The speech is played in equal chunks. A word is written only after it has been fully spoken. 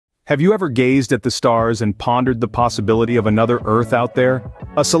Have you ever gazed at the stars and pondered the possibility of another Earth out there?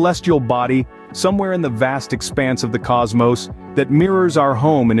 A celestial body, somewhere in the vast expanse of the cosmos, that mirrors our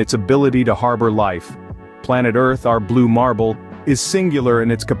home in its ability to harbor life. Planet Earth, our blue marble, is singular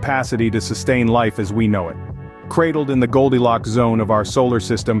in its capacity to sustain life as we know it. Cradled in the Goldilocks zone of our solar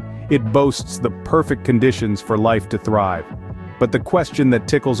system, it boasts the perfect conditions for life to thrive. But the question that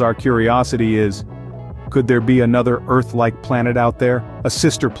tickles our curiosity is, could there be another Earth-like planet out there? A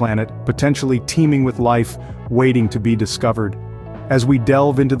sister planet, potentially teeming with life, waiting to be discovered. As we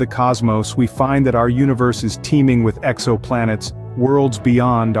delve into the cosmos, we find that our universe is teeming with exoplanets, worlds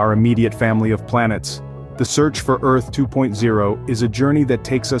beyond our immediate family of planets. The search for Earth 2.0 is a journey that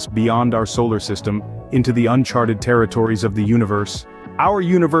takes us beyond our solar system, into the uncharted territories of the universe. Our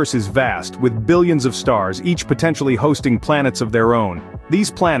universe is vast, with billions of stars, each potentially hosting planets of their own. These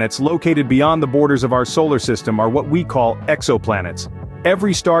planets, located beyond the borders of our solar system, are what we call exoplanets.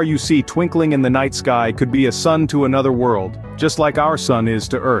 Every star you see twinkling in the night sky could be a sun to another world, just like our sun is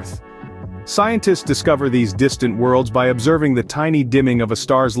to Earth. Scientists discover these distant worlds by observing the tiny dimming of a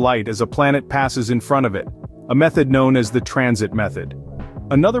star's light as a planet passes in front of it, a method known as the transit method.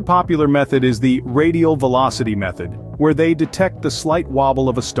 Another popular method is the radial velocity method, where they detect the slight wobble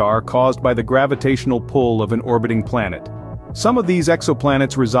of a star caused by the gravitational pull of an orbiting planet. Some of these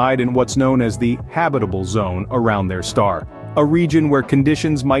exoplanets reside in what's known as the habitable zone around their star, a region where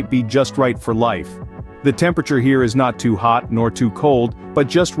conditions might be just right for life. The temperature here is not too hot nor too cold, but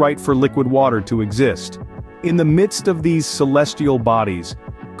just right for liquid water to exist. In the midst of these celestial bodies,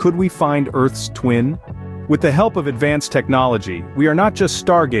 could we find Earth's twin? With the help of advanced technology, we are not just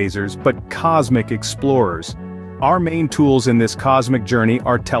stargazers but cosmic explorers. Our main tools in this cosmic journey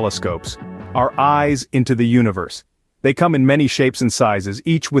are telescopes, our eyes into the universe. They come in many shapes and sizes,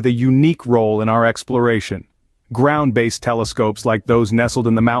 each with a unique role in our exploration. Ground-based telescopes like those nestled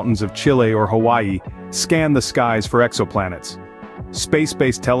in the mountains of Chile or Hawaii scan the skies for exoplanets.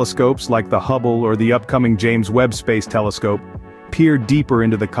 Space-based telescopes like the Hubble or the upcoming James Webb Space Telescope peer deeper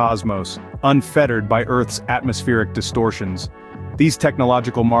into the cosmos, unfettered by Earth's atmospheric distortions. These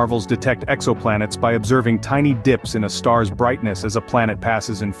technological marvels detect exoplanets by observing tiny dips in a star's brightness as a planet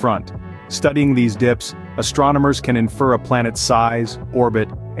passes in front. Studying these dips, astronomers can infer a planet's size, orbit,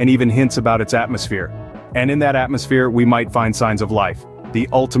 and even hints about its atmosphere. And in that atmosphere, we might find signs of life, the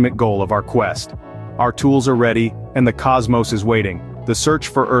ultimate goal of our quest. Our tools are ready, and the cosmos is waiting. The search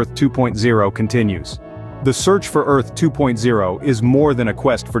for Earth 2.0 continues. The search for Earth 2.0 is more than a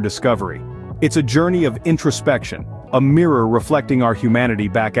quest for discovery. It's a journey of introspection, a mirror reflecting our humanity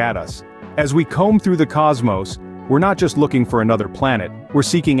back at us. As we comb through the cosmos, we're not just looking for another planet, we're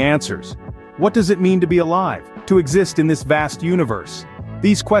seeking answers. What does it mean to be alive, to exist in this vast universe?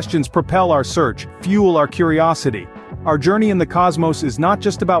 These questions propel our search, fuel our curiosity. Our journey in the cosmos is not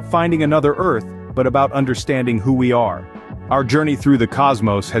just about finding another Earth, but about understanding who we are. Our journey through the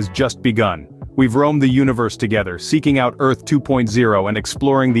cosmos has just begun. We've roamed the universe together, seeking out Earth 2.0 and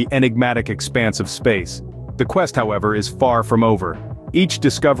exploring the enigmatic expanse of space. The quest, however, is far from over. Each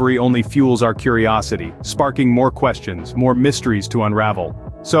discovery only fuels our curiosity, sparking more questions, more mysteries to unravel.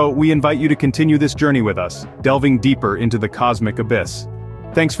 So, we invite you to continue this journey with us, delving deeper into the cosmic abyss.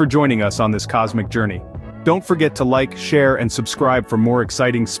 Thanks for joining us on this cosmic journey. Don't forget to like, share, and subscribe for more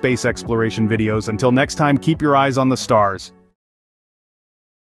exciting space exploration videos. Until next time, keep your eyes on the stars.